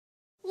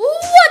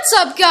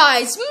What's up,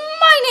 guys?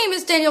 My name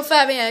is Daniel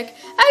Fabianek,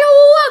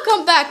 and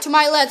welcome back to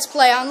my Let's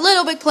Play on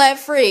Little Big Planet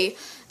Free.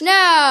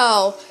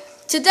 Now,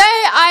 today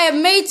I have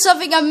made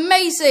something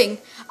amazing.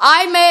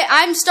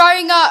 I'm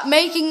starting up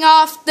making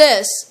off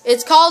this.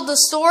 It's called the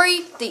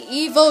story, The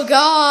Evil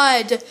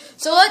God.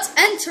 So let's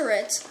enter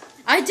it.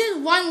 I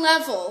did one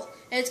level,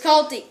 and it's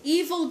called The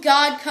Evil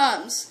God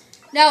Comes.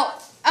 Now,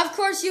 of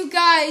course, you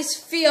guys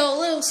feel a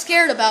little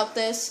scared about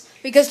this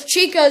because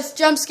Chica's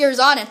jump scares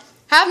on it.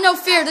 Have no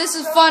fear, this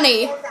is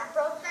funny.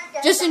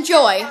 Just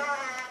enjoy.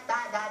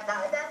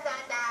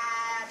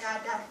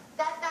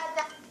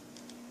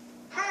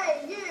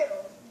 Hey,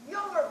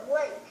 you're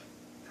late.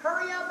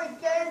 Hurry up and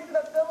get into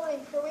the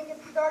building so we can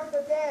start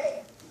the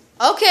day.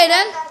 Okay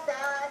then.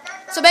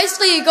 So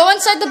basically you go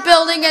inside the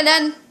building and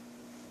then...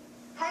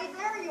 Hey,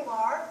 there you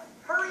are.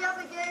 Hurry up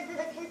and get into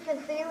the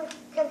kitchen so you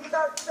can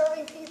start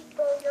serving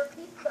people your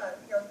pizzas,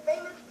 your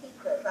famous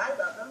pizzas. I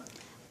love them.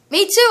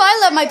 Me too, I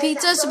love my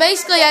pizza. So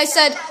basically I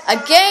said, a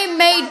game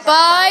made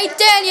by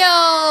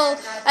Daniel.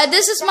 And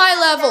this is my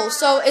level,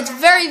 so it's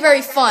very,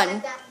 very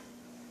fun.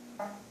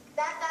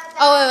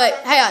 Oh, wait,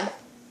 hang on.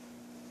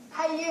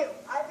 Hey, you.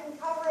 I've been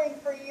covering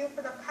for you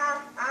for the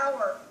past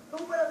hour.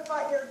 Who would have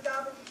thought your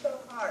job is so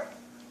hard?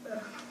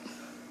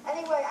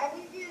 Anyway, I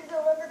need you to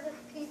deliver this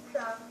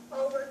pizza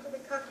over to the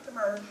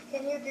customers.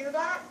 Can you do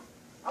that?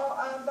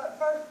 But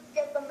first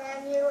get the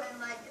menu and,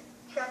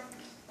 check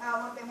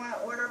what they want to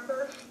order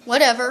first.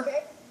 Whatever.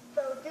 Okay,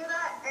 so do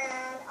that,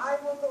 and I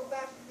will go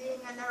back to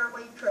being another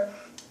waitress.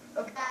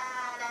 Okay.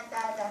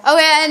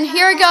 Okay, and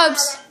here it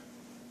goes.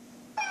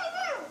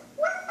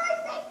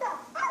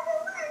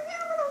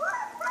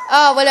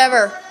 Oh,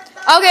 whatever.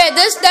 Okay,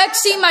 this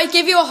next scene might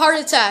give you a heart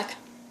attack.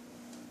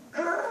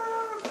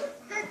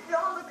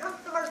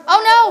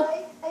 Oh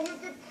no! And you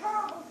did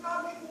terrible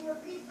job making your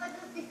pizza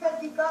just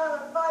because you got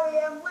up at 5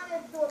 a.m., went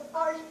into a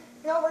party,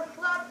 and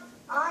overslept.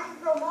 I'm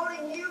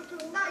promoting you to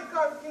night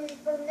guard duty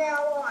from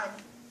now on.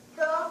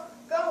 So,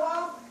 go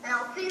home, and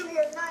I'll see you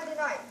here at 9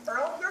 tonight, or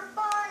else you're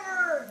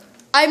fired!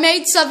 I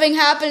made something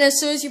happen as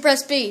soon as you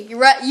press B.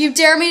 You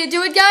dare me to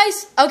do it,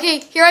 guys? Okay,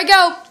 here I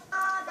go.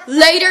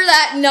 Later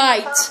that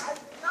night.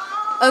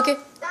 Okay.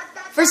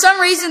 For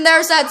some reason,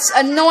 there's that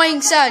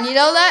annoying sound. You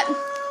know that?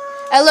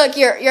 And look,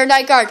 you're a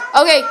night guard.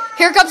 Okay,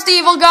 here comes the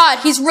evil god.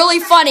 He's really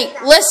funny.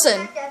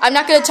 Listen, I'm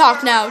not going to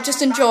talk now.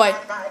 Just enjoy.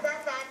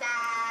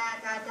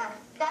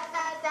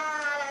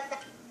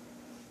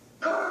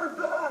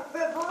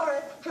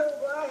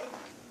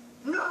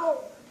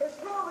 No, it's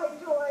probably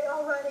joy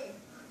already.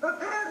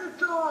 Prepare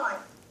to die.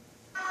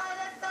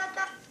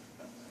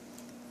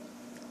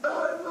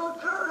 I will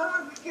turn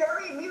on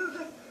scary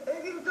music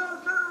if you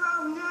don't turn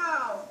around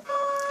now.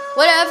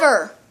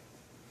 Whatever.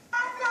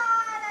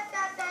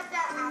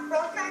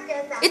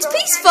 It's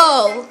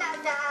peaceful.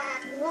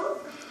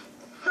 Whoops,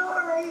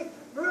 sorry,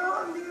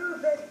 wrong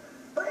music.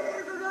 But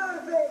here's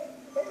another thing.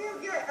 If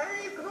you get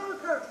any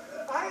closer,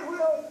 I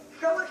will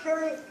show a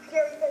scary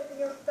face in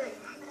your face.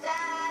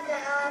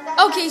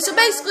 Okay, so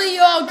basically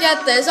you all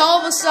get this. All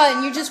of a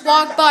sudden, you just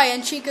walk by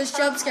and Chica's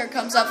jump scare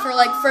comes up for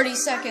like 30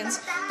 seconds.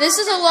 This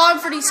is a long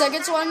 30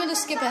 seconds, so I'm going to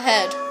skip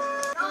ahead.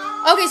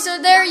 Okay,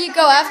 so there you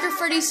go. After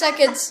 30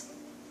 seconds.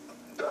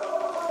 Don't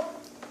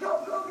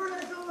go for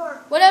the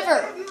door.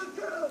 Whatever. If you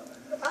do,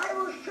 I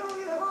will show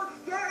you the most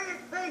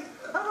scariest thing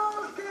of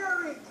all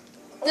scary.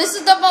 This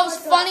is the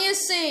most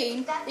funniest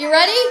scene. You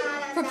ready?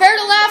 Prepare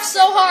to laugh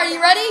so hard. You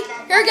ready?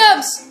 Here it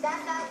comes.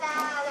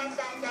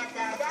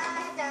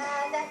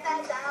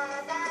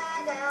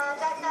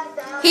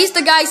 He's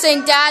the guy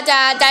saying da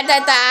da da da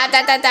da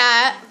da da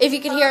da. If you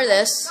can hear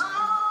this.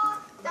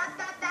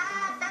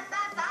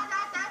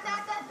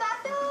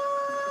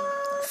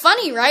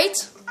 Funny, right?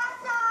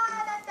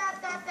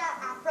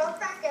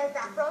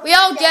 We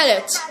all get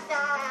it.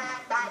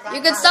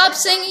 You can stop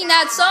singing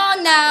that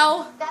song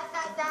now.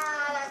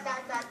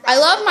 I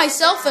love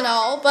myself and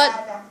all, but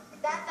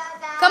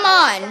come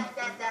on.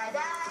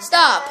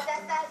 Stop.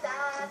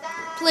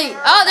 Please.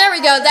 Oh, there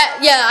we go.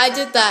 Yeah, I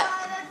did that.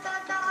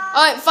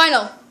 Alright,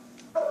 final.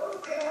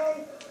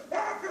 Okay,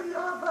 that's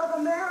enough of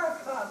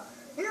America.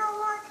 You know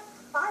what?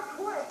 I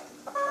quit.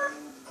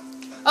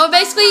 Oh,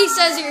 basically he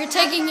says that you're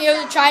taking you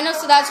to China,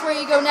 so that's where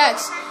you go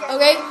next.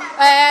 Okay?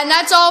 And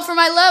that's all for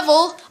my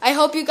level. I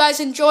hope you guys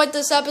enjoyed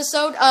this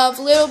episode of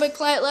Little Big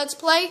Planet Let's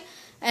Play.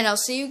 And I'll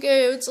see you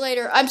guys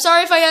later. I'm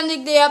sorry if I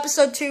ended the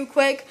episode too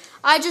quick.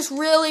 I just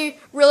really,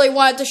 really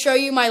wanted to show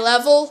you my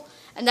level.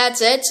 And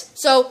that's it.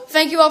 So,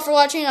 thank you all for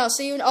watching, and I'll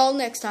see you all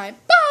next time.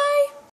 Bye!